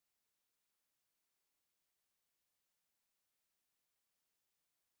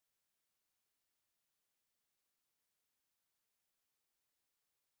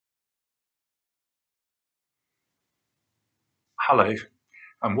Hello,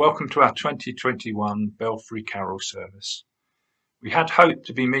 and welcome to our 2021 Belfry Carol service. We had hoped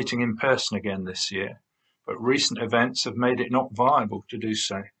to be meeting in person again this year, but recent events have made it not viable to do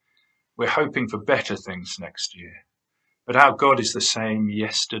so. We're hoping for better things next year. But our God is the same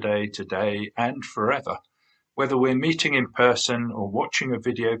yesterday, today, and forever. Whether we're meeting in person or watching a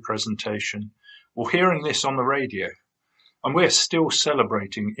video presentation or hearing this on the radio, and we're still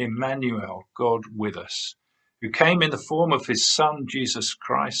celebrating Emmanuel, God with us, who came in the form of his Son, Jesus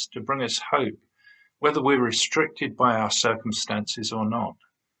Christ, to bring us hope, whether we're restricted by our circumstances or not.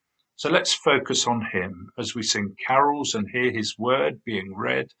 So let's focus on him as we sing carols and hear his word being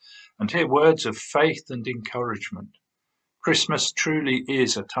read and hear words of faith and encouragement. Christmas truly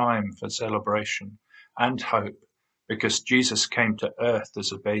is a time for celebration and hope because Jesus came to earth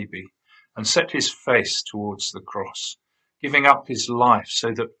as a baby and set his face towards the cross, giving up his life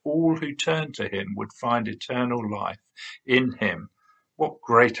so that all who turn to him would find eternal life in him. What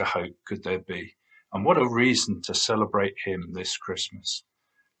greater hope could there be? And what a reason to celebrate him this Christmas.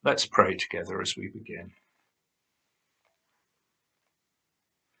 Let's pray together as we begin.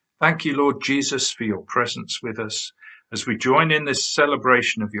 Thank you, Lord Jesus, for your presence with us as we join in this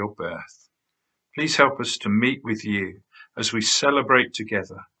celebration of your birth. Please help us to meet with you as we celebrate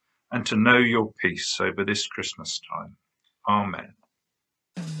together and to know your peace over this Christmas time. Amen.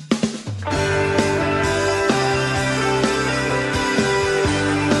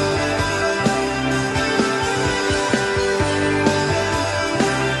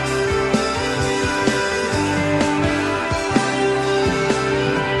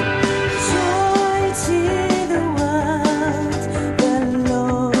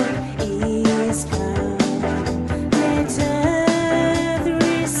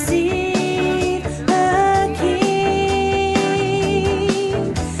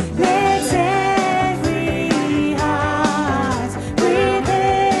 Let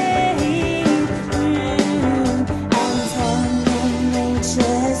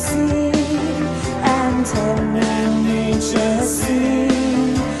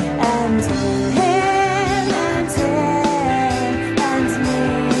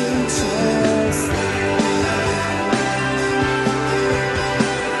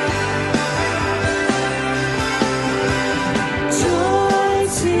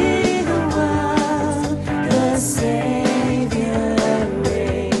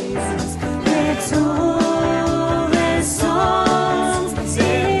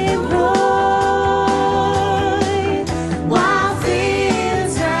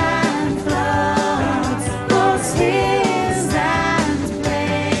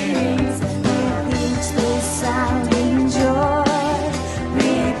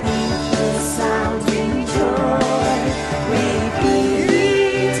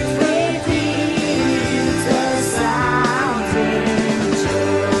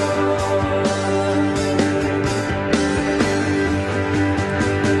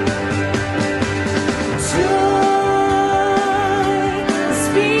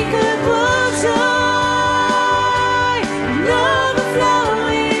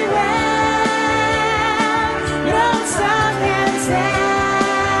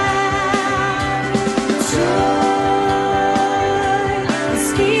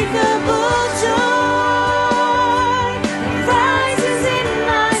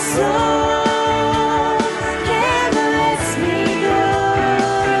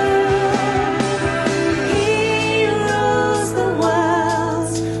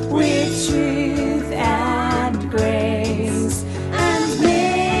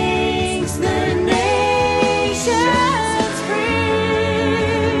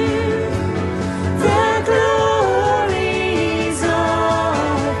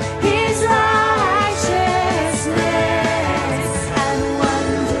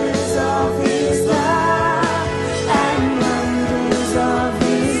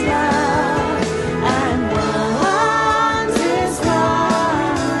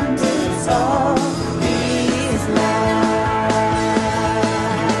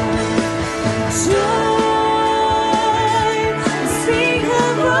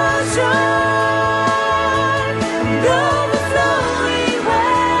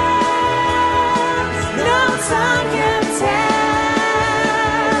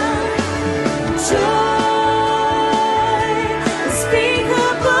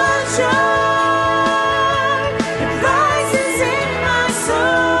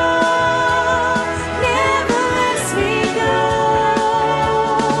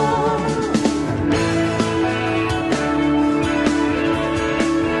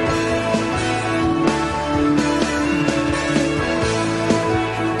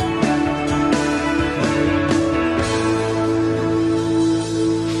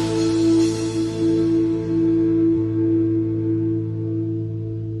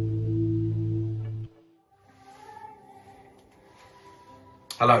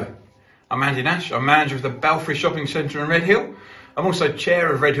Hello, I'm Andy Nash. I'm manager of the Belfry Shopping Centre in Redhill. I'm also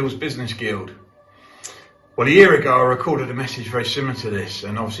chair of Redhill's Business Guild. Well, a year ago I recorded a message very similar to this,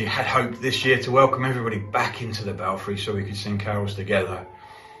 and obviously had hoped this year to welcome everybody back into the Belfry so we could sing carols together.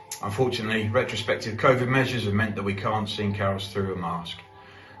 Unfortunately, retrospective COVID measures have meant that we can't sing carols through a mask.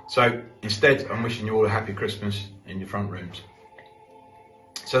 So instead, I'm wishing you all a happy Christmas in your front rooms.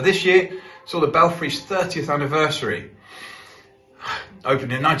 So this year saw the Belfry's 30th anniversary.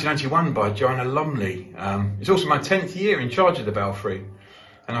 Opened in 1991 by Joanna Lumley. It's also my 10th year in charge of the Belfry,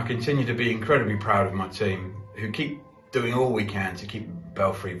 and I continue to be incredibly proud of my team, who keep doing all we can to keep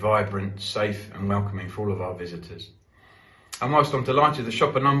Belfry vibrant, safe and welcoming for all of our visitors. And whilst I'm delighted the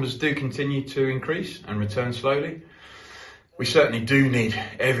shopper numbers do continue to increase and return slowly, we certainly do need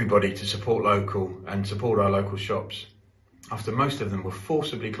everybody to support local and support our local shops, after most of them were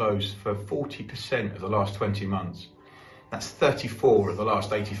forcibly closed for 40% of the last 20 months. That's 34 of the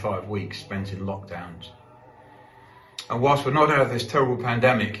last 85 weeks spent in lockdowns. And whilst we're not out of this terrible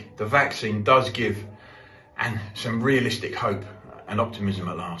pandemic, the vaccine does give some realistic hope and optimism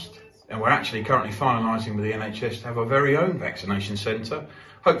at last. And we're actually currently finalising with the NHS to have our very own vaccination centre,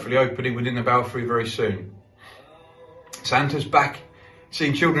 hopefully opening within the Belfry very soon. Santa's back,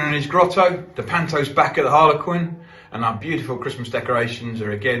 seeing children in his grotto, the Panto's back at the Harlequin, and our beautiful Christmas decorations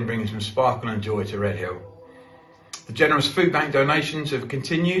are again bringing some sparkle and joy to Redhill. The generous food bank donations have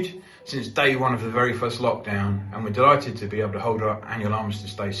continued since day one of the very first lockdown, and we're delighted to be able to hold our annual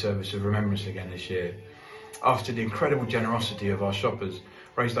Armistice Day service of remembrance again this year. After the incredible generosity of our shoppers,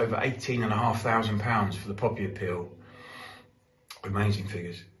 raised over £18,500 for the Poppy Appeal. Amazing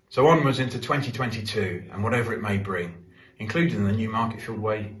figures. So onwards into 2022 and whatever it may bring, including the new Marketfield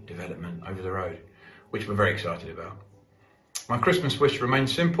Way development over the road, which we're very excited about. My Christmas wish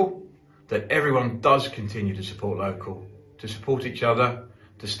remains simple, that everyone does continue to support local, to support each other,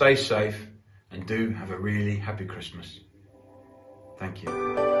 to stay safe, and do have a really happy Christmas. Thank you.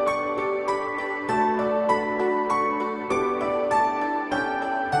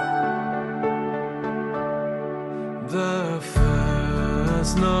 The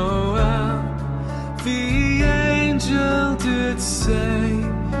first Noel, the angel did say,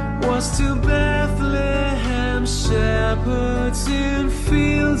 was to Bethlehem shepherds in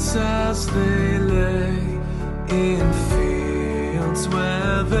fields as they lay, in fields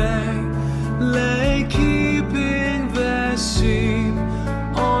where they lay keeping their sheep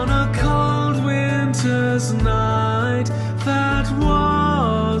on a cold winter's night that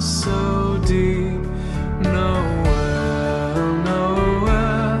was so deep. Noel,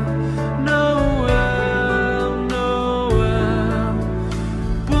 Noel, Noel, Noel,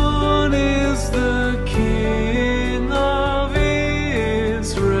 born is the King of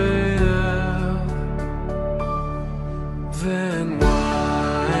Israel. Then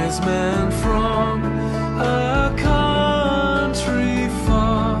wise men from a country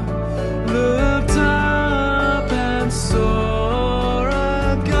far looked up and saw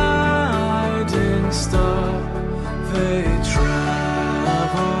a guiding star. They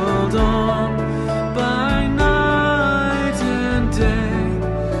traveled on by night and day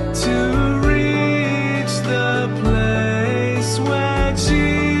to reach the place where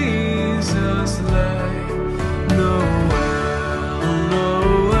Jesus lay. Noel,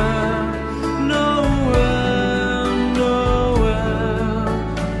 Noel, Noel, Noel,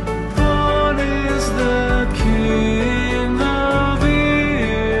 born is the King of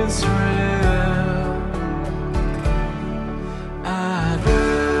Israel. At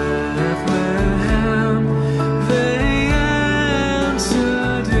Bethlehem they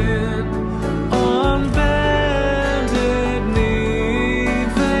entered in, on bended knee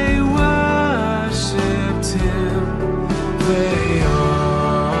they worshipped him. They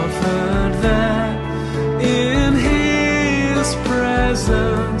offered there in his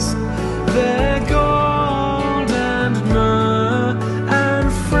presence their gold and myrrh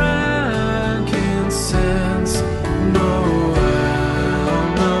and frankincense. Noel,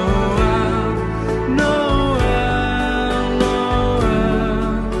 Noel, Noel, Noel,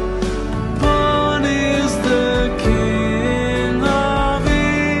 born is the King of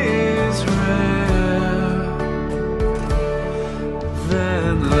Israel.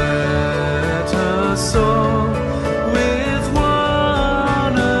 Then let us all with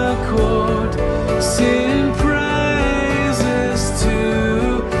one accord sing praises to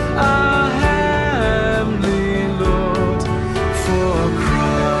our heavenly Lord, for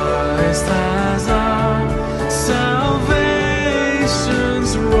Christ has our salvations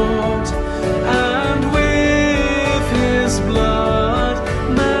wrought, and with his blood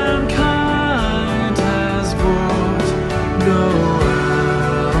mankind has bought. Noel,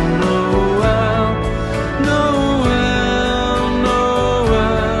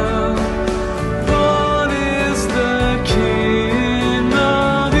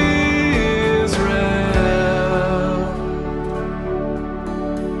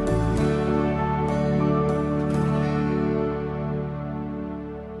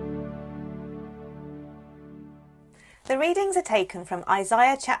 The readings are taken from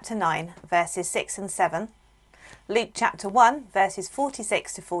Isaiah chapter 9, verses 6 and 7, Luke chapter 1, verses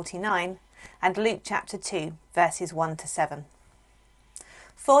 46 to 49, and Luke chapter 2, verses 1 to 7.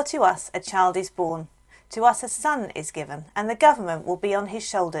 For to us a child is born, to us a son is given, and the government will be on his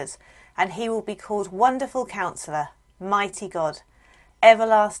shoulders, and he will be called Wonderful Counselor, Mighty God,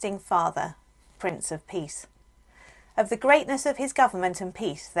 Everlasting Father, Prince of Peace. Of the greatness of his government and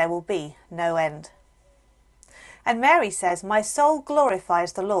peace there will be no end. And Mary says, My soul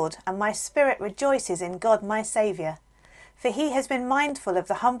glorifies the Lord, and my spirit rejoices in God my Saviour, for he has been mindful of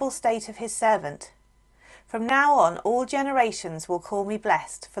the humble state of his servant. From now on all generations will call me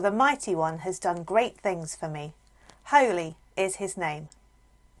blessed, for the Mighty One has done great things for me. Holy is his name.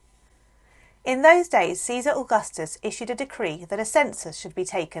 In those days Caesar Augustus issued a decree that a census should be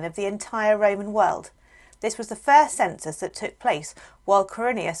taken of the entire Roman world. This was the first census that took place while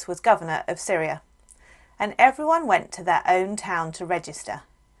Quirinius was governor of Syria. And everyone went to their own town to register.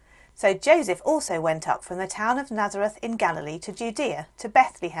 So Joseph also went up from the town of Nazareth in Galilee to Judea, to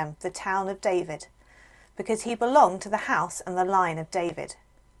Bethlehem, the town of David, because he belonged to the house and the line of David.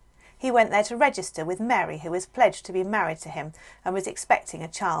 He went there to register with Mary, who was pledged to be married to him and was expecting a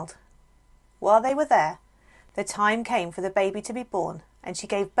child. While they were there, the time came for the baby to be born, and she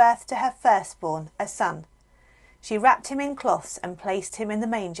gave birth to her firstborn, a son. She wrapped him in cloths and placed him in the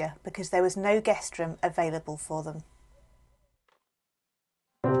manger, because there was no guest room available for them.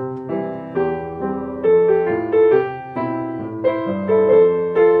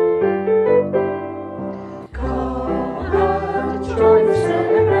 Come and join the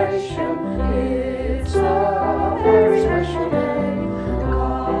celebration, it's a very special day.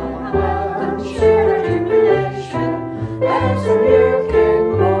 Come and share the jubilation, as a new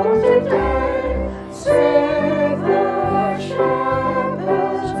king born today. Save the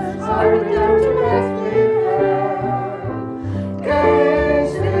shepherds, hurry down to Bethlehem.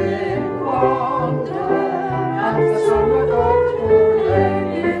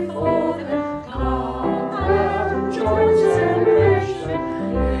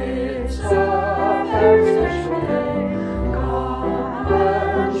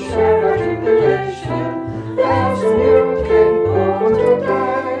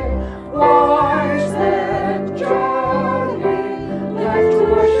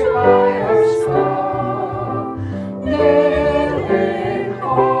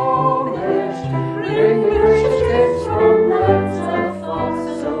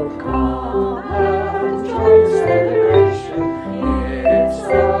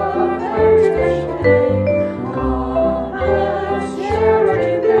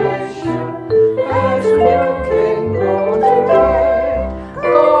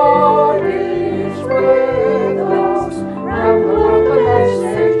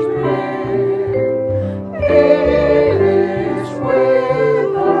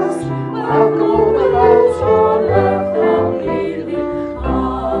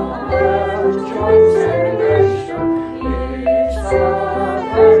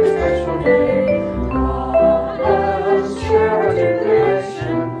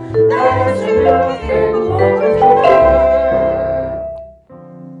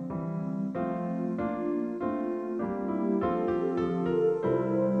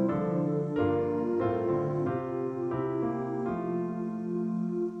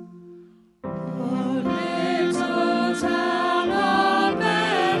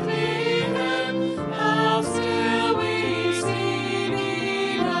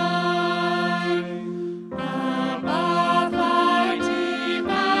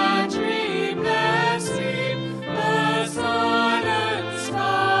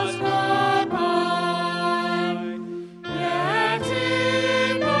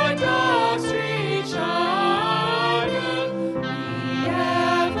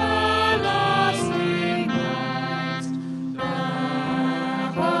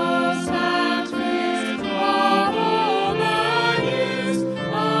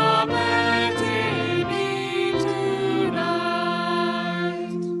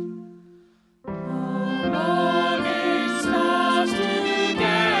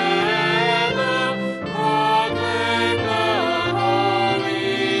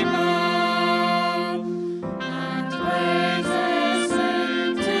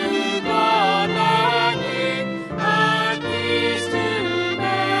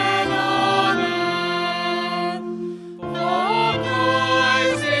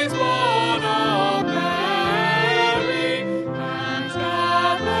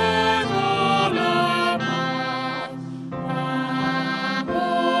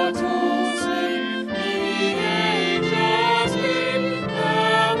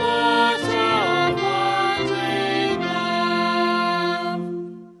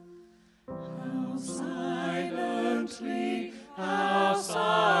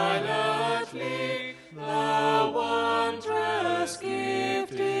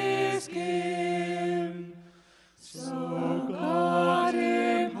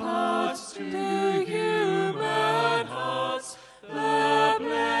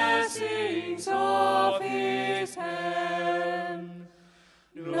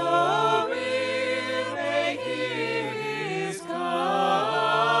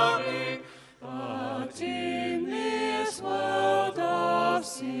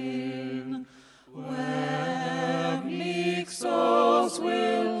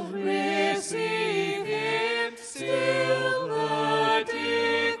 will receive him. Still the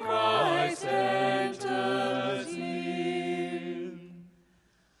dear Christ enters in.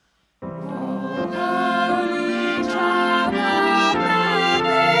 Holy Town of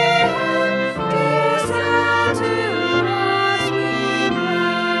Bethlehem, listen to us, we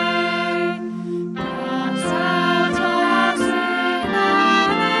pray. Cast out our sin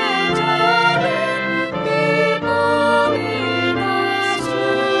and enter in. Be born in us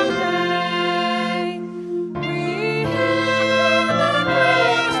today. We hear the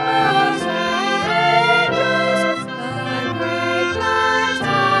Christmas angels and great glad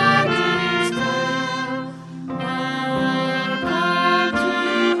tidings tell. All come to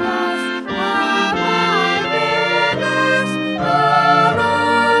us, abide with us,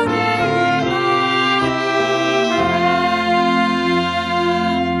 alone in Emmanuel.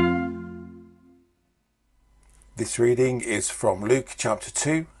 This reading is from Luke chapter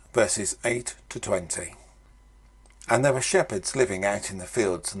 2, verses 8 to 20. And there were shepherds living out in the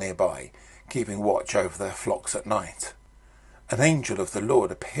fields nearby, keeping watch over their flocks at night. An angel of the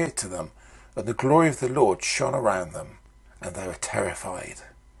Lord appeared to them, and the glory of the Lord shone around them, and they were terrified.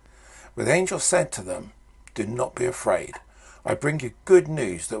 But the angel said to them, "Do not be afraid. I bring you good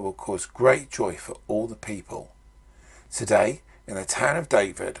news that will cause great joy for all the people. Today, in the town of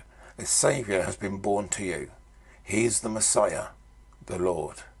David, a Saviour has been born to you. He is the Messiah, the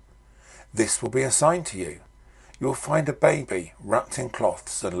Lord. This will be a sign to you. You will find a baby wrapped in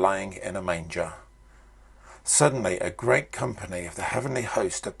cloths and lying in a manger." Suddenly a great company of the heavenly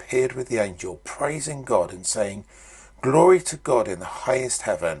host appeared with the angel, praising God and saying, "Glory to God in the highest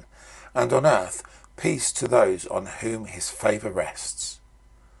heaven, and on earth peace to those on whom his favour rests."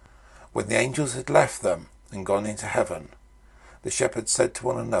 When the angels had left them and gone into heaven, the shepherds said to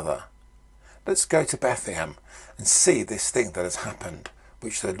one another, "Let's go to Bethlehem and see this thing that has happened,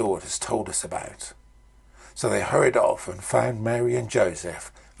 which the Lord has told us about." So they hurried off and found Mary and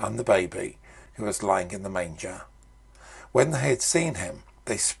Joseph and the baby, who was lying in the manger. When they had seen him,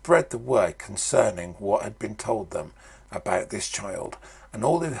 they spread the word concerning what had been told them about this child, and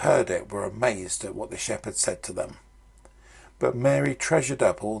all who heard it were amazed at what the shepherds said to them. But Mary treasured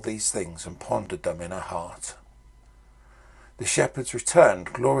up all these things and pondered them in her heart. The shepherds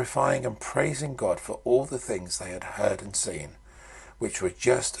returned, glorifying and praising God for all the things they had heard and seen, which were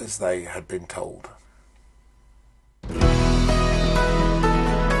just as they had been told.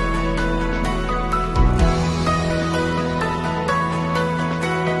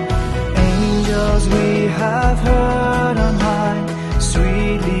 Angels we have heard on high,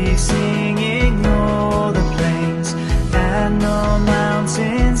 sweetly singing o'er the plains, and the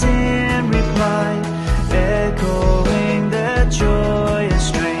mountains in reply, echoing their joyous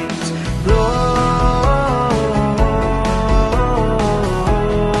strains.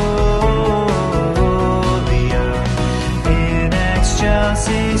 Gloria in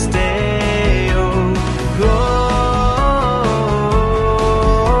excelsis Deo,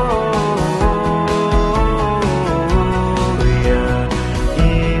 Gloria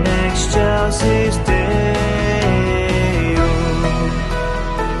in excelsis Deo.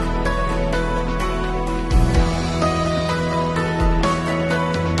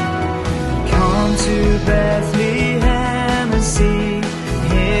 Come to Bethlehem and see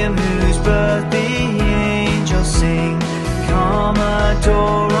him whose birth the angels sing. Come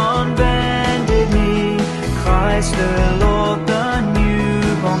adore on bended knee, Christ the Lord, the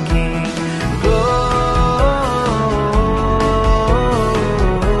newborn King.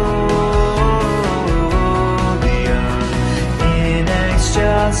 Gloria in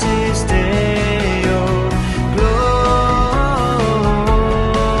excelsis Deo. Gloria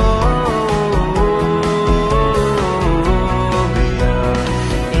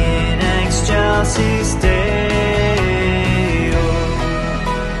in excelsis Deo.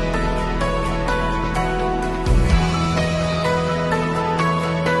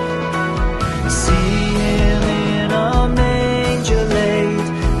 See him in a manger laid,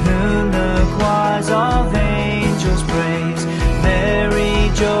 whom the choirs of angels praise. Mary,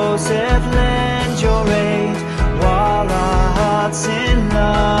 Joseph, lend your aid, while our hearts in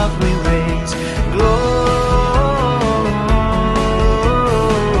love we raise. Gloria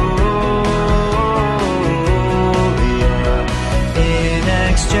in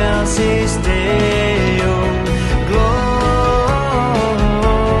excelsis Deo. Gloria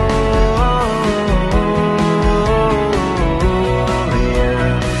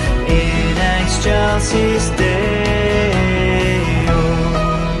in excelsis Deo.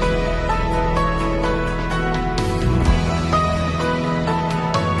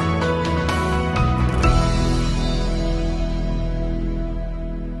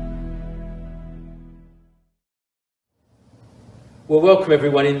 Well, welcome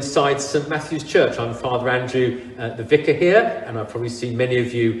everyone inside St Matthews Church. I'm Father Andrew, the vicar here, and I've probably seen many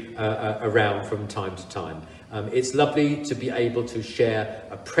of you around from time to time. It's lovely to be able to share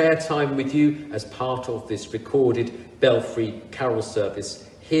a prayer time with you as part of this recorded Belfry carol service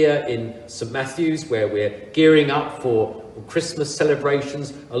here in St Matthews, where we're gearing up for Christmas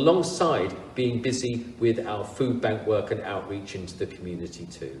celebrations alongside being busy with our food bank work and outreach into the community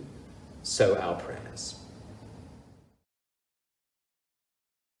too. So our prayers.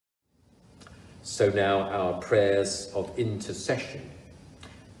 So now our prayers of intercession,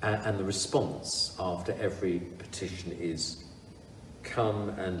 and the response after every petition is, come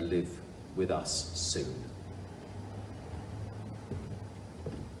and live with us soon.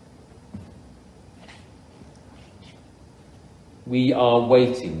 We are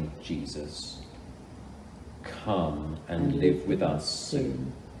waiting, Jesus. Come and live with us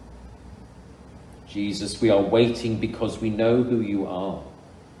soon. Jesus, we are waiting because we know who you are.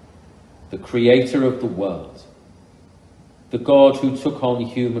 The creator of the world, the God who took on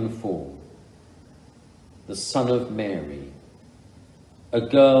human form, the Son of Mary, a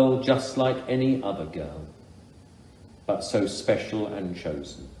girl just like any other girl, but so special and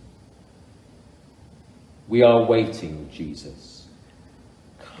chosen. We are waiting, Jesus.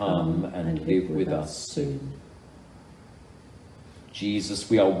 Come and live with us soon. Jesus,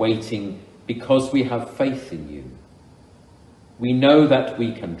 we are waiting because we have faith in you. We know that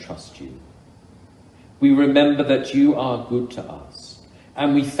we can trust you. We remember that you are good to us,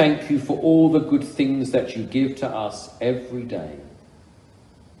 and we thank you for all the good things that you give to us every day.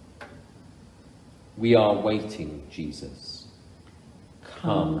 We are waiting, Jesus.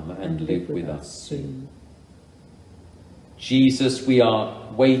 Come and live with us soon. Jesus, we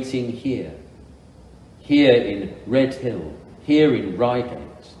are waiting here in Redhill, here in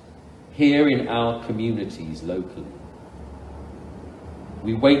Reigate, here in our communities locally.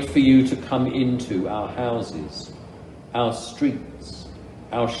 We wait for you to come into our houses, our streets,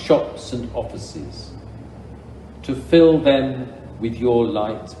 our shops and offices, to fill them with your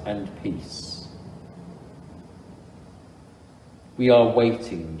light and peace. We are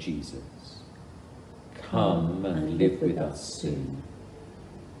waiting, Jesus. Come and live with us soon.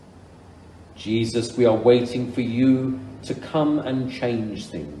 Jesus, we are waiting for you to come and change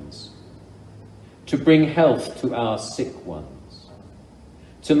things, to bring health to our sick ones,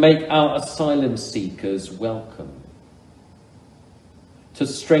 to make our asylum seekers welcome, to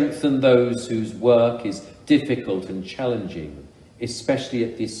strengthen those whose work is difficult and challenging, especially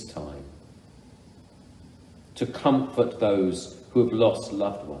at this time, to comfort those who have lost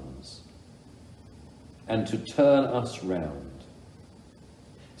loved ones, and to turn us round,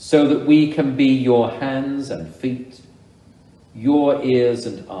 so that we can be your hands and feet, your ears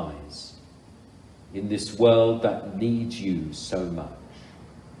and eyes, in this world that needs you so much.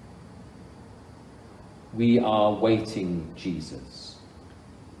 We are waiting, Jesus.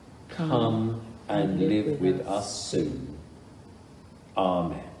 Come and live with us soon.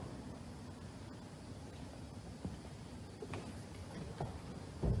 Amen.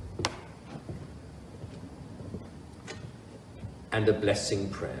 And a blessing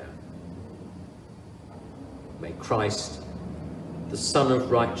prayer. May Christ, the Son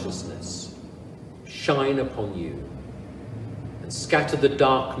of Righteousness, shine upon you and scatter the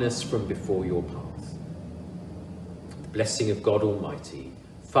darkness from before your path. Blessing of God Almighty,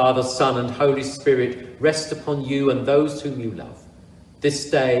 Father, Son, and Holy Spirit rest upon you and those whom you love, this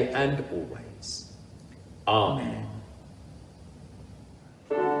day and always. Amen.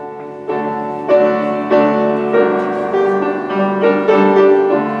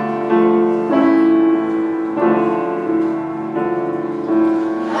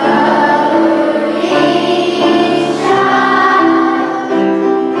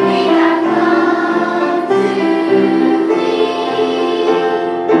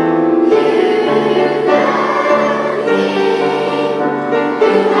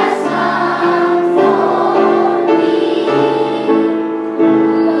 You has come for me.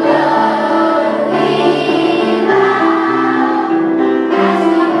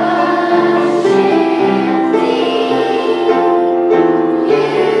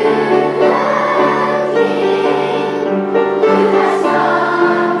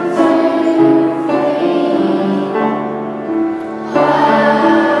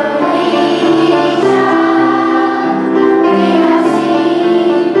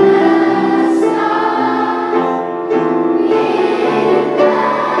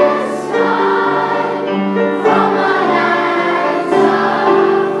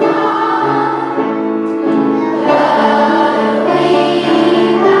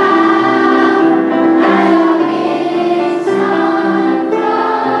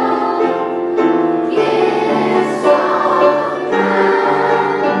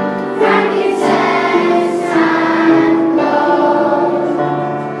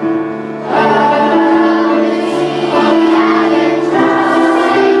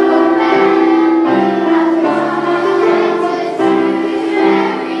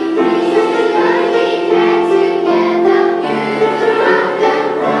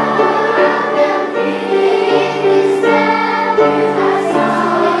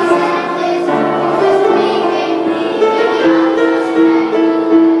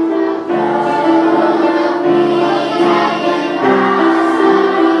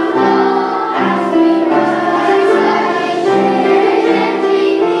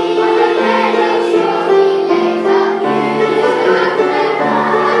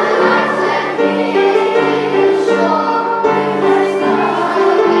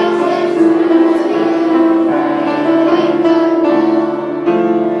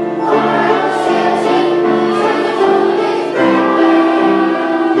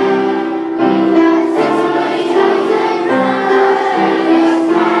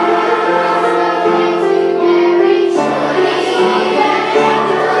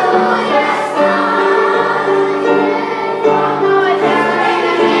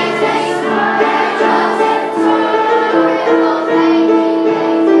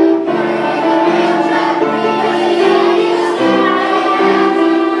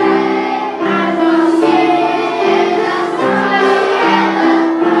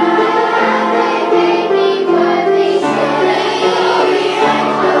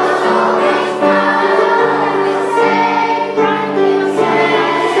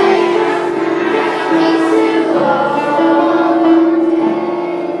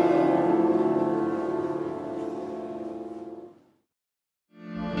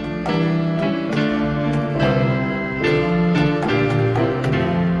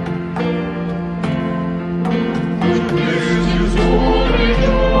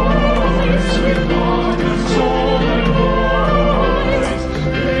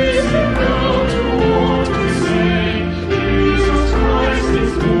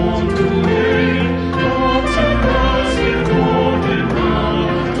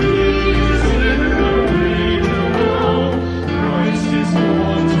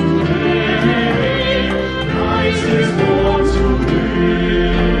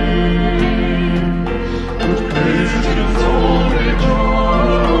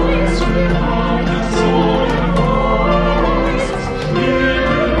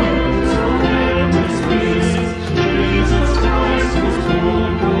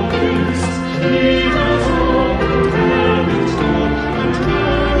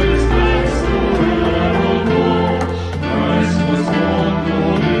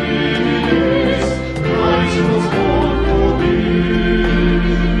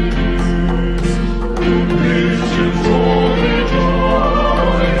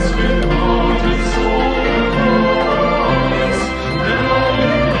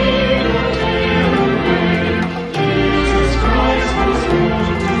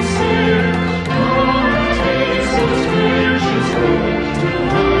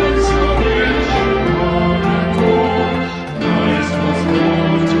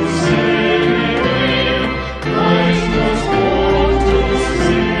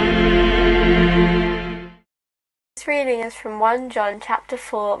 from 1 John chapter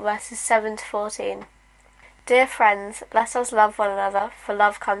 4 verses 7 to 14. Dear friends, let us love one another, for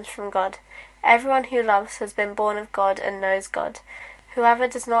love comes from God. Everyone who loves has been born of God and knows God. Whoever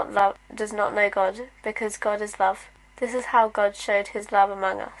does not love does not know God, because God is love. This is how God showed his love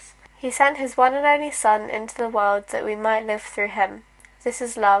among us. He sent his one and only Son into the world that we might live through him. This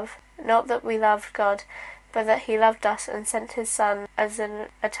is love, not that we loved God, but that he loved us and sent his Son as an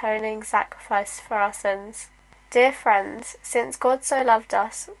atoning sacrifice for our sins. Dear friends, since God so loved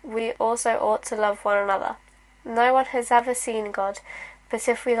us, we also ought to love one another. No one has ever seen God, but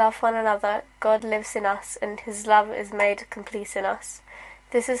if we love one another, God lives in us, and his love is made complete in us.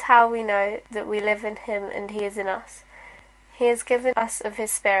 This is how we know that we live in him and he is in us. He has given us of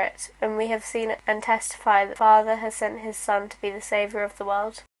his Spirit, and we have seen and testify that the Father has sent his Son to be the Saviour of the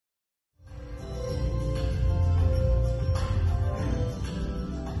world.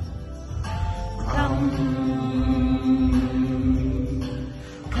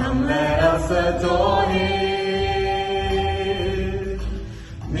 Come, let us adore him.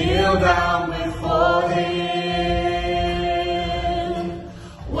 Kneel down before him,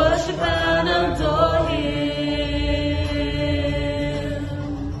 worship and adore him.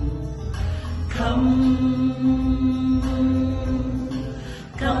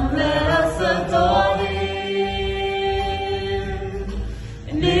 Come, let us adore him.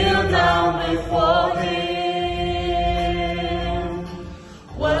 Kneel down before him,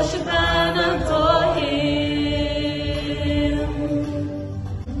 worship and adore him.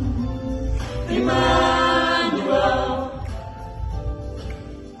 Emmanuel,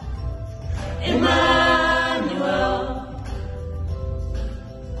 Emmanuel,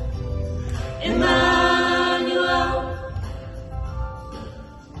 Emmanuel,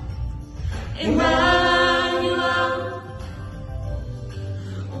 Emmanuel,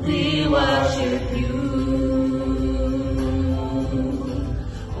 we worship you,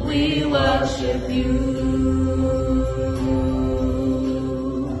 we worship you.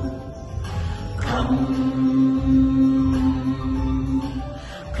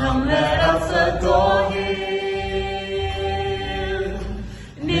 Come, let us adore him.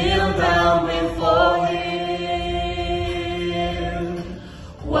 Kneel down before him,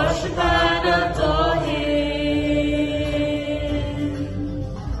 worship and adore him.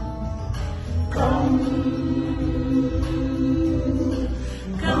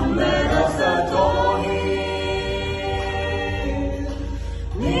 Come, let us adore him.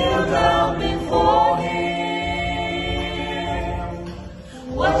 Kneel down before him,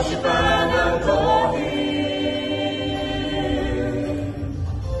 worship and adore him.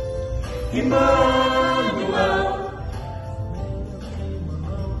 Emmanuel,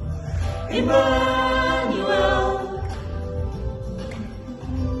 Emmanuel,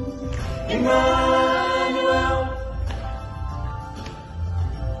 Emmanuel,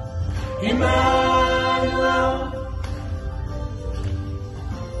 Emmanuel,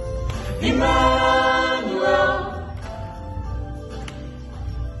 Emmanuel,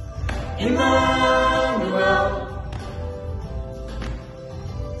 Emmanuel,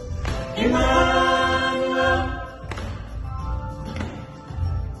 Emmanuel,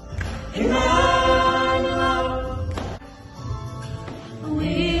 Emmanuel,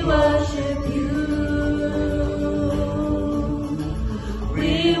 we worship you,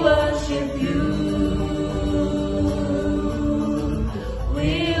 we worship you, we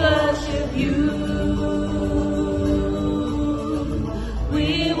worship you,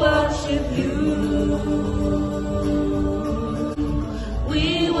 we worship you,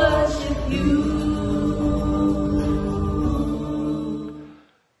 we worship you.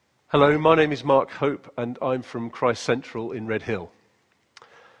 Hello, my name is Mark Hope and I'm from Christ Central in Redhill.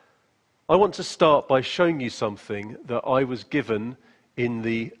 I want to start by showing you something that I was given in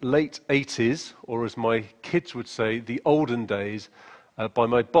the late 80s, or as my kids would say, the olden days, by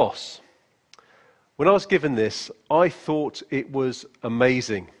my boss. When I was given this, I thought it was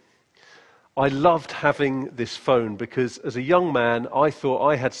amazing. I loved having this phone because as a young man, I thought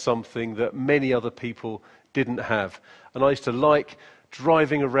I had something that many other people didn't have. And I used to like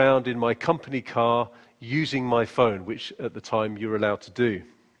driving around in my company car using my phone, which at the time you were allowed to do.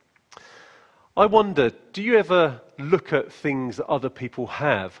 I wonder, do you ever look at things that other people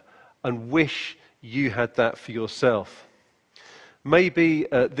have and wish you had that for yourself? Maybe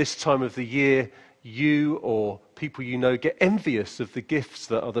at this time of the year, you or people you know get envious of the gifts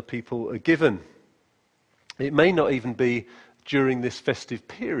that other people are given. It may not even be during this festive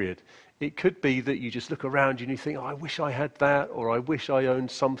period. It could be that you just look around you and you think, oh, I wish I had that, or I wish I owned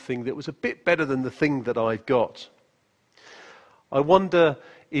something that was a bit better than the thing that I've got. I wonder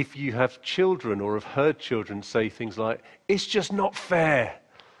if you have children or have heard children say things like, "It's just not fair.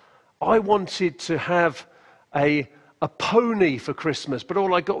 I wanted to have a pony for Christmas, but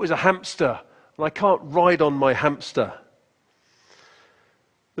all I got was a hamster, and I can't ride on my hamster."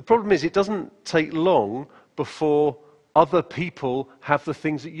 The problem is it doesn't take long before other people have the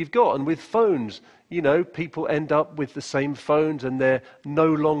things that you've got. And with phones, people end up with the same phones and they're no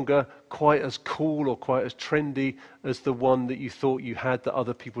longer quite as cool or quite as trendy as the one that you thought you had that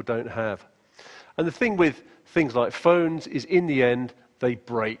other people don't have. And the thing with things like phones is in the end, they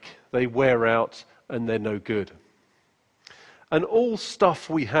break, they wear out, and they're no good. And all stuff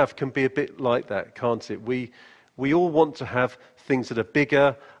we have can be a bit like that, can't it? We all want to have things that are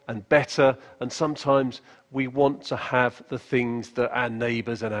bigger and better, and sometimes we want to have the things that our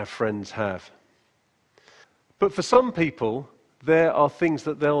neighbours and our friends have. But for some people, there are things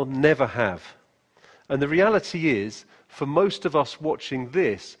that they'll never have. And the reality is, for most of us watching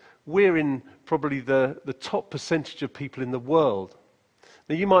this, we're in probably the top percentage of people in the world.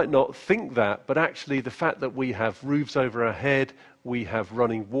 Now, you might not think that, but actually the fact that we have roofs over our head, we have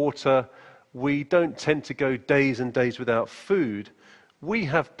running water, we don't tend to go days and days without food, we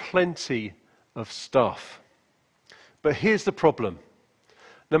have plenty of stuff. But here's the problem.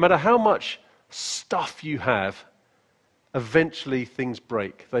 No matter how much stuff you have, eventually things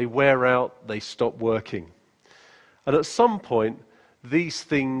break. They wear out, they stop working. And at some point, these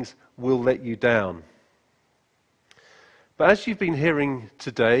things will let you down. But as you've been hearing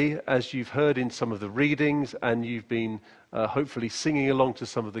today, as you've heard in some of the readings, and you've been hopefully singing along to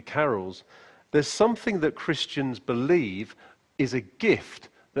some of the carols, there's something that Christians believe is a gift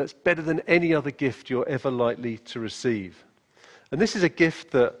that's better than any other gift you're ever likely to receive. And this is a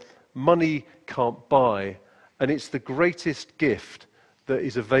gift that money can't buy, and it's the greatest gift that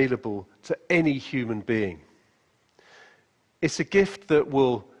is available to any human being. It's a gift that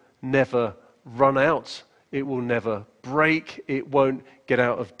will never run out, it will never break, it won't get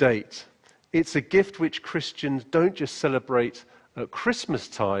out of date. It's a gift which Christians don't just celebrate at Christmas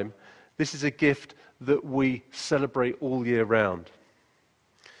time, this is a gift that we celebrate all year round.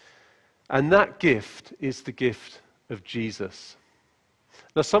 And that gift is the gift of Jesus.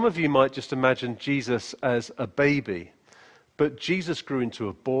 Now, some of you might just imagine Jesus as a baby, but Jesus grew into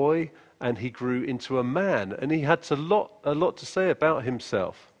a boy and he grew into a man, and he had a lot to say about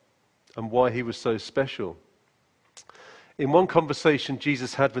himself and why he was so special. In one conversation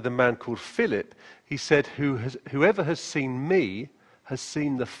Jesus had with a man called Philip, he said, "Whoever has seen me has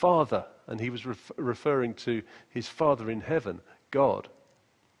seen the Father," and he was referring to his Father in heaven, God.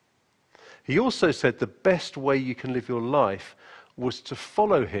 He also said the best way you can live your life was to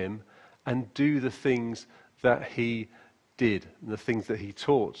follow him and do the things that he did, the things that he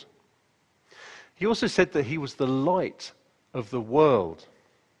taught. He also said that he was the light of the world.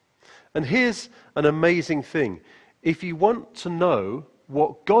 And here's an amazing thing. If you want to know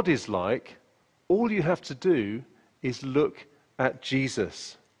what God is like, all you have to do is look at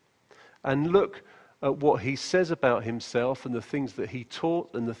Jesus and look at what he says about himself and the things that he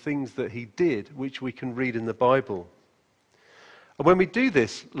taught and the things that he did, which we can read in the Bible. And when we do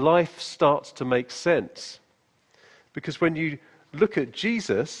this, life starts to make sense. Because when you look at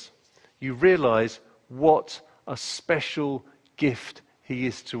Jesus, you realize what a special gift he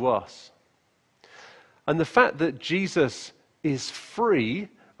is to us. And the fact that Jesus is free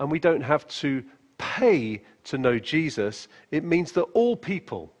and we don't have to pay to know Jesus, it means that all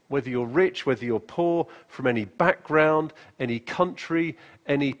people, whether you're rich, whether you're poor, from any background, any country,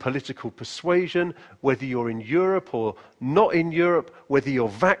 any political persuasion, whether you're in Europe or not in Europe, whether you're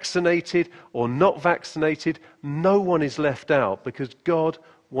vaccinated or not vaccinated, no one is left out because God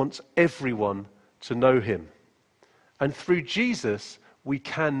wants everyone to know him. And through Jesus, we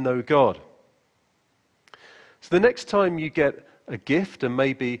can know God. So the next time you get a gift, and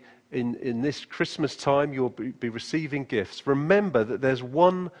maybe in this Christmas time you'll be receiving gifts, remember that there's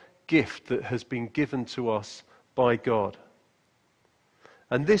one gift that has been given to us by God.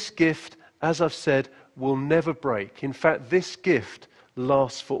 And this gift, as I've said, will never break. In fact, this gift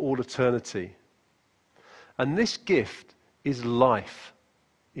lasts for all eternity. And this gift is life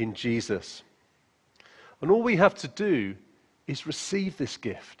in Jesus. And all we have to do is receive this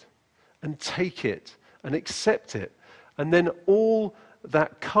gift and take it and accept it. And then all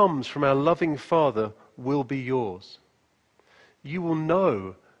that comes from our loving Father will be yours. You will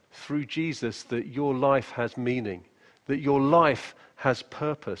know through Jesus that your life has meaning, that your life has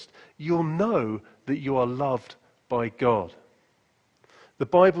purpose. You'll know that you are loved by God. The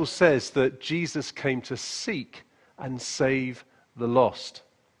Bible says that Jesus came to seek and save the lost.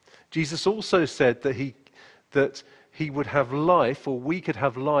 Jesus also said that he would have life, or we could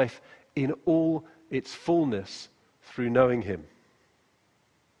have life in all its fullness through knowing him.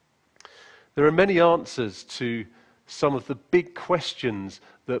 There are many answers to some of the big questions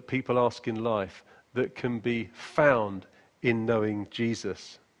that people ask in life that can be found in knowing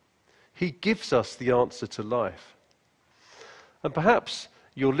Jesus. He gives us the answer to life. And perhaps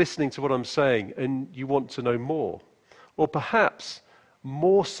you're listening to what I'm saying and you want to know more. Or perhaps,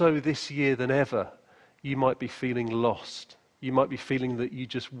 more so this year than ever, you might be feeling lost. You might be feeling that you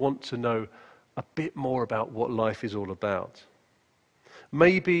just want to know a bit more about what life is all about.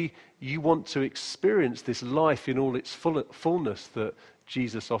 Maybe you want to experience this life in all its fullness that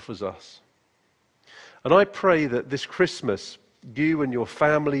Jesus offers us. And I pray that this Christmas, you and your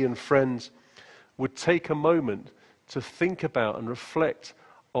family and friends would take a moment to think about and reflect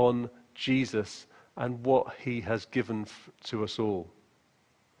on Jesus and what he has given to us all.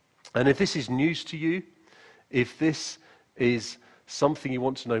 And if this is news to you, if this is something you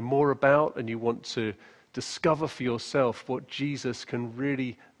want to know more about and you want to discover for yourself what Jesus can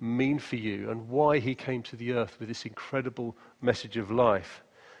really mean for you and why he came to the earth with this incredible message of life,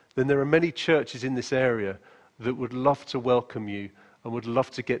 then there are many churches in this area that would love to welcome you and would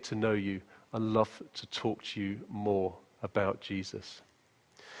love to get to know you and love to talk to you more about Jesus.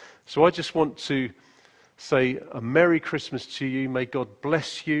 So I just want to say a Merry Christmas to you. May God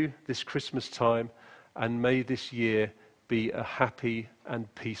bless you this Christmas time, and may this year be a happy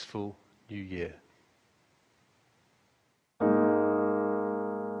and peaceful new year.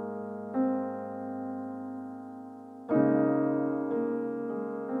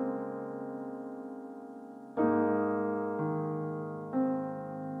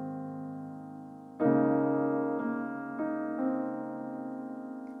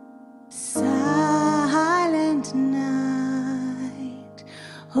 Silent night,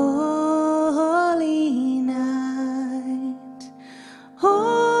 holy night,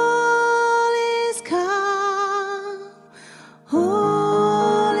 all is calm,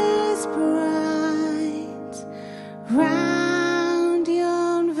 all is bright, round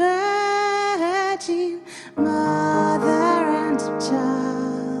yon virgin mother and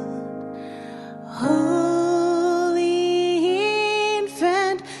child, holy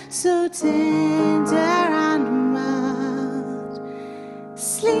infant, so tender and mild,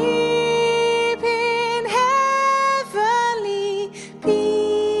 sleep in heavenly peace,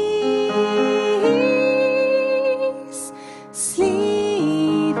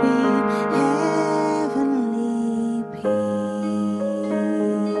 sleep in heavenly peace.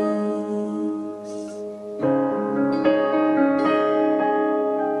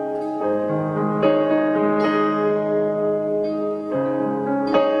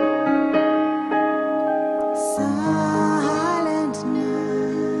 Silent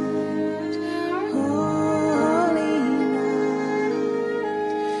night, holy night,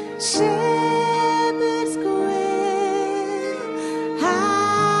 shepherds quail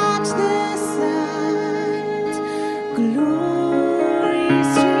at the sight, glory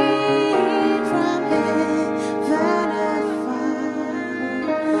stream from heaven afar,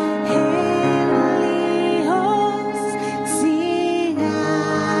 heavenly hosts sing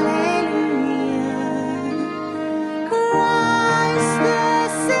hallelujah. Christ the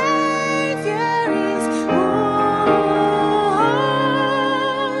Savior is born.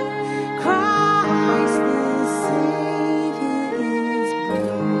 Christ the Savior is born.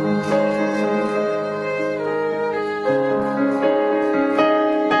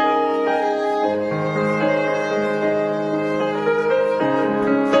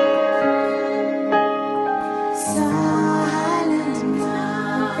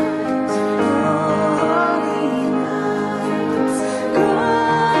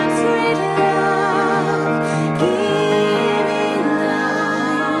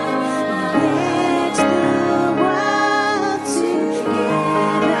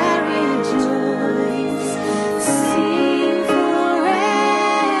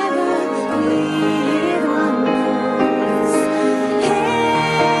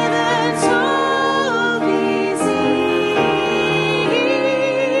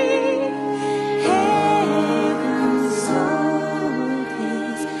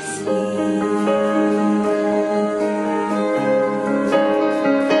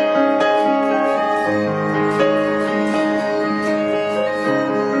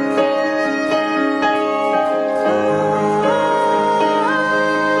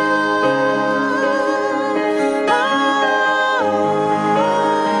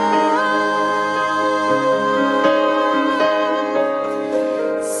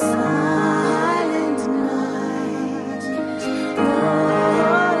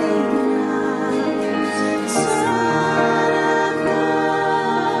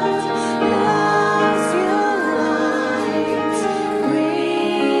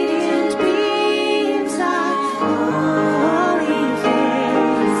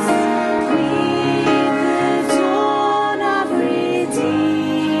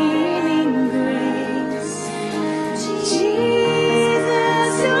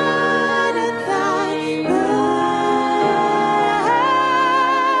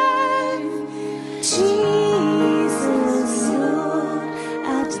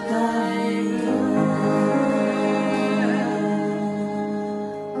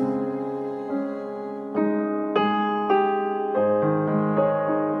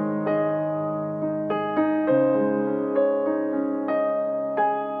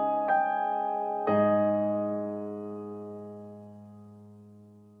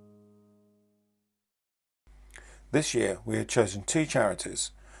 This year we had chosen two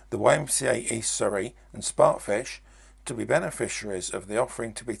charities, the YMCA East Surrey and SparkFish, to be beneficiaries of the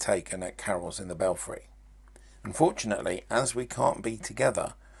offering to be taken at carols in the Belfry. Unfortunately, as we can't be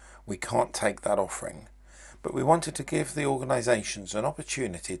together, we can't take that offering, but we wanted to give the organisations an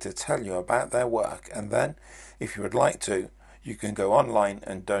opportunity to tell you about their work, and then, if you would like to, you can go online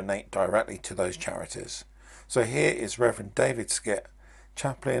and donate directly to those charities. So here is Rev David Skitt,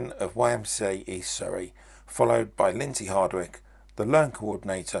 Chaplain of YMCA East Surrey, followed by Lindsey Hardwick, the Learn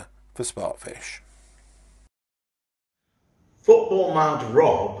Coordinator for SparkFish. Football mad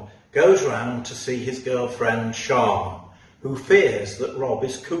Rob goes round to see his girlfriend Charm, who fears that Rob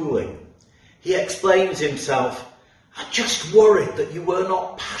is cooling. He explains himself, "I just worried that you were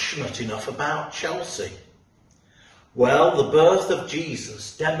not passionate enough about Chelsea." Well, the birth of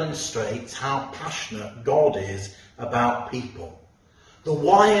Jesus demonstrates how passionate God is about people. The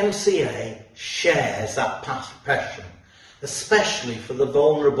YMCA shares that passion, especially for the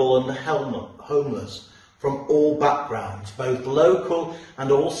vulnerable and the homeless from all backgrounds, both local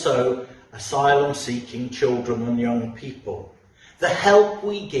and also asylum-seeking children and young people. The help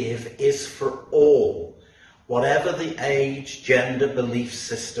we give is for all, whatever the age, gender, belief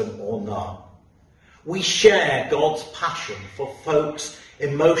system or not. We share God's passion for folks'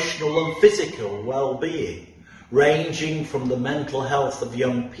 emotional and physical well-being, ranging from the mental health of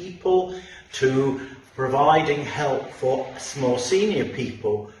young people to providing help for more senior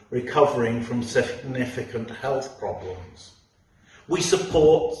people recovering from significant health problems. We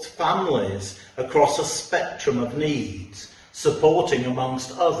support families across a spectrum of needs, supporting,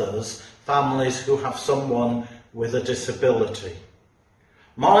 amongst others, families who have someone with a disability.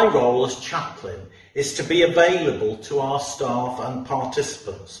 My role as chaplain is to be available to our staff and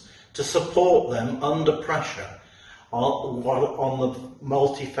participants to support them under pressure on the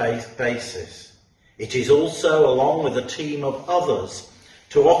multi-faith basis. It is also, along with a team of others,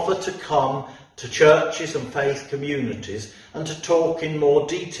 to offer to come to churches and faith communities and to talk in more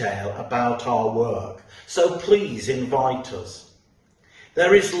detail about our work. So please invite us.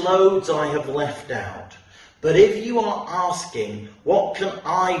 There is loads I have left out, but if you are asking, what can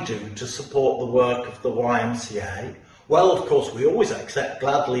I do to support the work of the YMCA? Well, of course, we always accept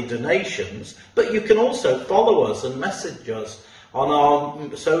gladly donations, but you can also follow us and message us on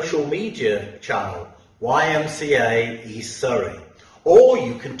our social media channel, YMCA East Surrey. Or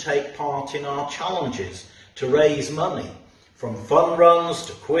you can take part in our challenges to raise money, from fun runs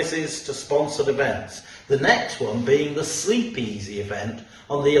to quizzes to sponsored events. The next one being the Sleep Easy event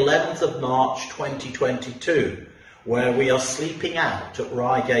on the 11th of March 2022, where we are sleeping out at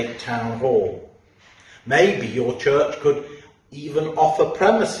Reigate Town Hall. Maybe your church could even offer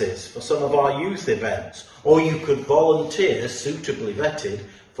premises for some of our youth events, or you could volunteer, suitably vetted,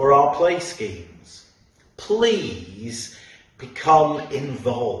 for our play schemes. Please become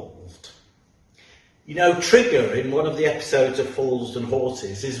involved. You know, Trigger, in one of the episodes of Fools and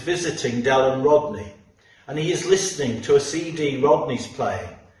Horses, is visiting Del and Rodney, and he is listening to a CD Rodney's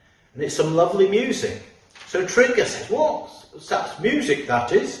playing, and it's some lovely music. So Trigger says, "What? That's music,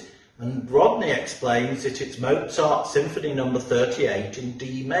 that is." And Rodney explains that it's Mozart Symphony No. 38 in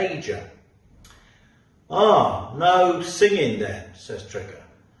D major. "Ah, no singing then," says Trigger.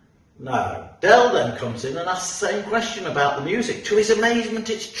 No. Del then comes in and asks the same question about the music. To his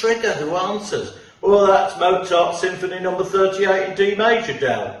amazement, it's Trigger who answers, "Well, that's Mozart Symphony No. 38 in D major,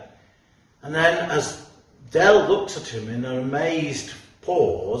 Del." And then as Del looks at him in an amazed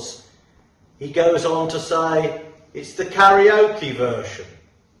pause, he goes on to say, "It's the karaoke version."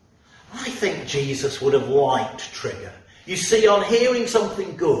 I think Jesus would have liked Trigger. You see, on hearing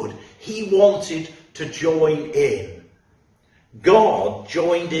something good, he wanted to join in. God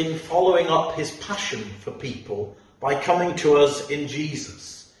joined in following up his passion for people by coming to us in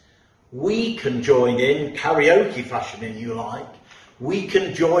Jesus. We can join in, karaoke fashion if you like, we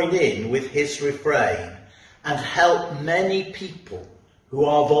can join in with his refrain and help many people who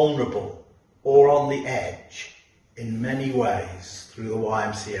are vulnerable or on the edge in many ways through the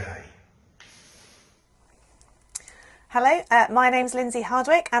YMCA. Hello, my name's Lindsey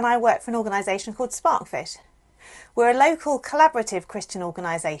Hardwick and I work for an organisation called SparkFish. We're a local collaborative Christian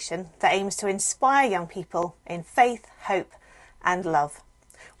organisation that aims to inspire young people in faith, hope and love.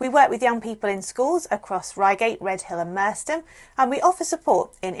 We work with young people in schools across Reigate, Redhill and Merstham, and we offer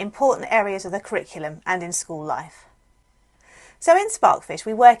support in important areas of the curriculum and in school life. So in SparkFish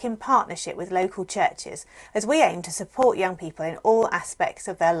we work in partnership with local churches as we aim to support young people in all aspects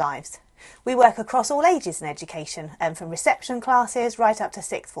of their lives. We work across all ages in education, from reception classes right up to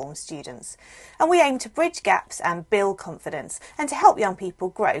sixth form students. And we aim to bridge gaps and build confidence and to help young people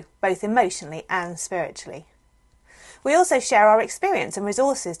grow, both emotionally and spiritually. We also share our experience and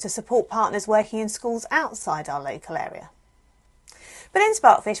resources to support partners working in schools outside our local area. But in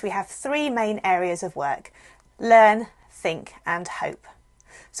SparkFish we have three main areas of work: learn, think and hope.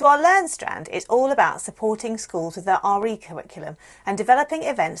 So our Learn strand is all about supporting schools with their RE curriculum and developing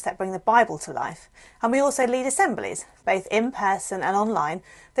events that bring the Bible to life. And we also lead assemblies, both in person and online,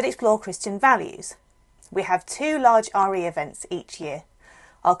 that explore Christian values. We have 2 large RE events each year: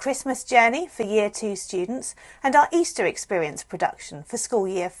 our Christmas journey for Year 2 students and our Easter experience production for School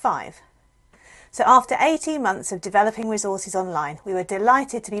Year 5. So after 18 months of developing resources online, we were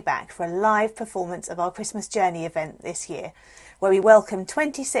delighted to be back for a live performance of our Christmas journey event this year, where we welcomed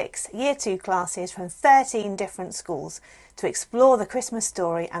 26 Year 2 classes from 13 different schools to explore the Christmas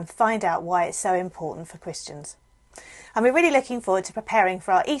story and find out why it's so important for Christians. And we're really looking forward to preparing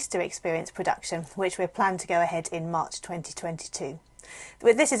for our Easter experience production, which we're planned to go ahead in March 2022.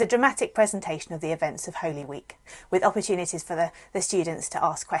 This is a dramatic presentation of the events of Holy Week, with opportunities for the students to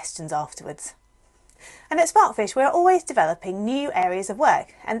ask questions afterwards. And at SparkFish we're always developing new areas of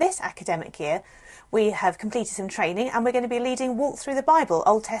work, and this academic year we have completed some training and we're going to be leading Walk Through the Bible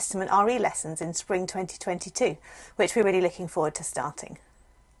Old Testament RE lessons in spring 2022, which we're really looking forward to starting.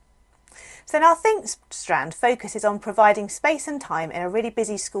 So then our Think strand focuses on providing space and time in a really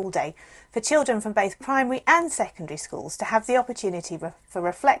busy school day for children from both primary and secondary schools to have the opportunity for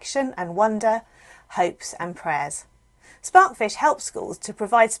reflection and wonder, hopes and prayers. SparkFish helps schools to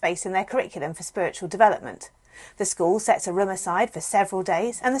provide space in their curriculum for spiritual development. The school sets a room aside for several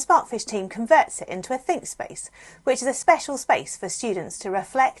days and the SparkFish team converts it into a Think space, which is a special space for students to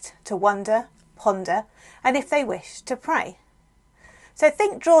reflect, to wonder, ponder and, if they wish, to pray. So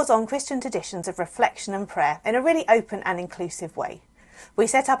Think draws on Christian traditions of reflection and prayer in a really open and inclusive way. We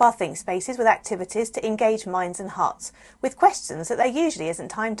set up our Think spaces with activities to engage minds and hearts, with questions that there usually isn't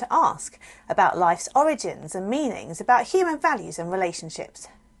time to ask, about life's origins and meanings, about human values and relationships.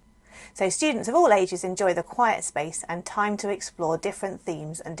 So students of all ages enjoy the quiet space and time to explore different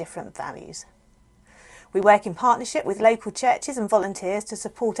themes and different values. We work in partnership with local churches and volunteers to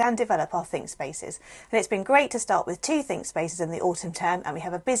support and develop our Think spaces, and it's been great to start with 2 Think spaces in the autumn term, and we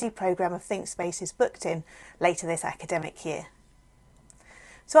have a busy programme of Think spaces booked in later this academic year.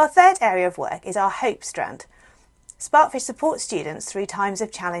 So our third area of work is our Hope strand. SparkFish supports students through times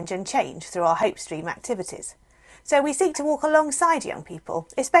of challenge and change through our Hope Stream activities. So we seek to walk alongside young people,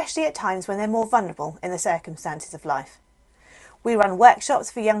 especially at times when they're more vulnerable in the circumstances of life. We run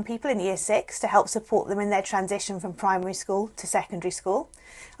workshops for young people in Year 6 to help support them in their transition from primary school to secondary school,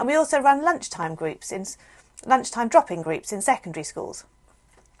 and we also run lunchtime drop-in groups in secondary schools.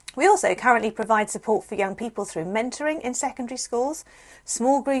 We also currently provide support for young people through mentoring in secondary schools,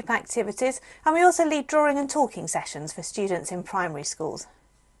 small group activities, and we also lead drawing and talking sessions for students in primary schools.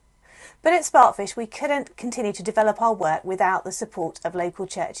 But at SparkFish we couldn't continue to develop our work without the support of local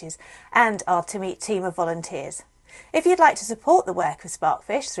churches and our team of volunteers. If you'd like to support the work of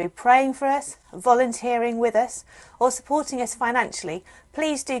SparkFish through praying for us, volunteering with us, or supporting us financially,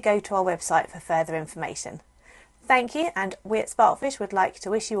 please do go to our website for further information. Thank you, and we at SparkFish would like to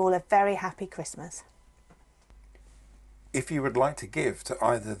wish you all a very happy Christmas. If you would like to give to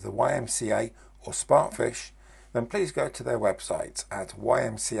either the YMCA or SparkFish, then please go to their websites at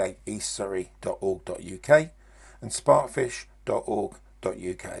ymcaeastsurrey.org.uk and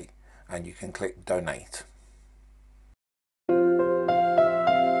sparkfish.org.uk, and you can click Donate.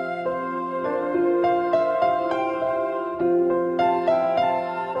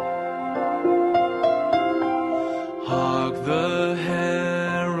 Hark the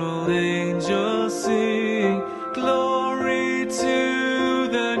herald angels sing, glory to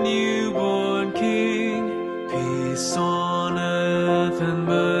the newborn King. Peace on earth and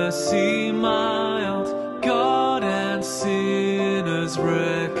mercy mild, God and sinners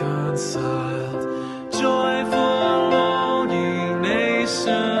reconciled. Joyful all ye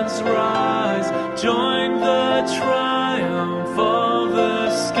nations rise, join the triumph of the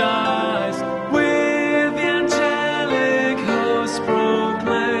skies. With the angelic host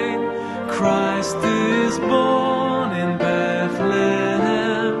proclaim, Christ is born in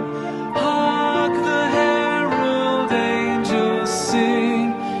Bethlehem. Hark the herald angels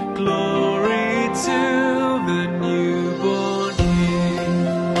sing, glory to the newborn King.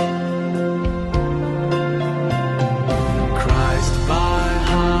 Christ by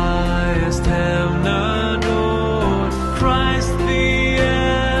highest heaven adored, Christ the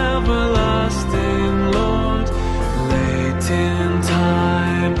everlasting Lord. Late in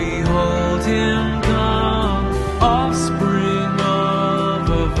time behold him come, offspring of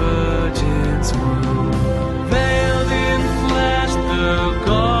a virgin's womb. Veiled in flesh the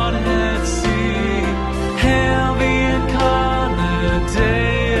Godhead see, hail the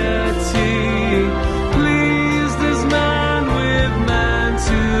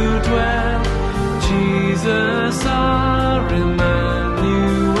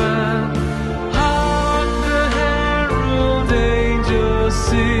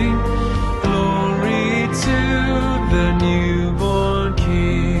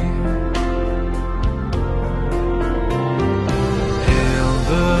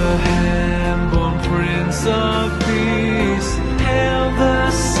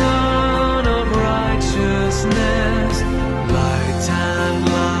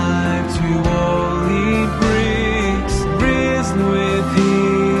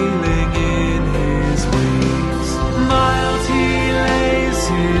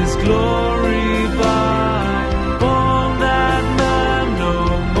His glory by, born that man no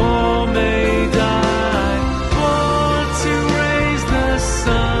more may die, born to raise the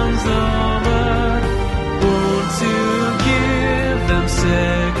sons of earth, born to give them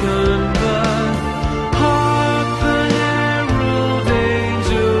second birth. Hark the herald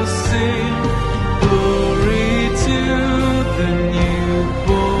angels sing, glory to the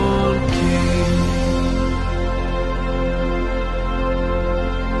newborn King.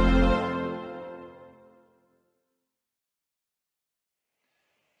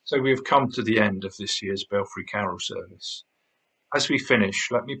 So we have come to the end of this year's Belfry Carol service. As we finish,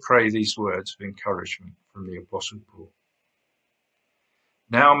 let me pray these words of encouragement from the Apostle Paul.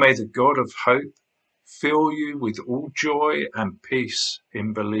 Now may the God of hope fill you with all joy and peace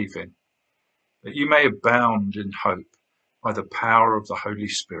in believing, that you may abound in hope by the power of the Holy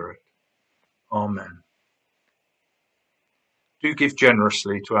Spirit. Amen. Do give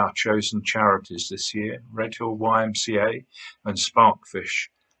generously to our chosen charities this year, Redhill YMCA and SparkFish.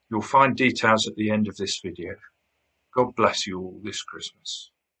 You'll find details at the end of this video. God bless you all this Christmas.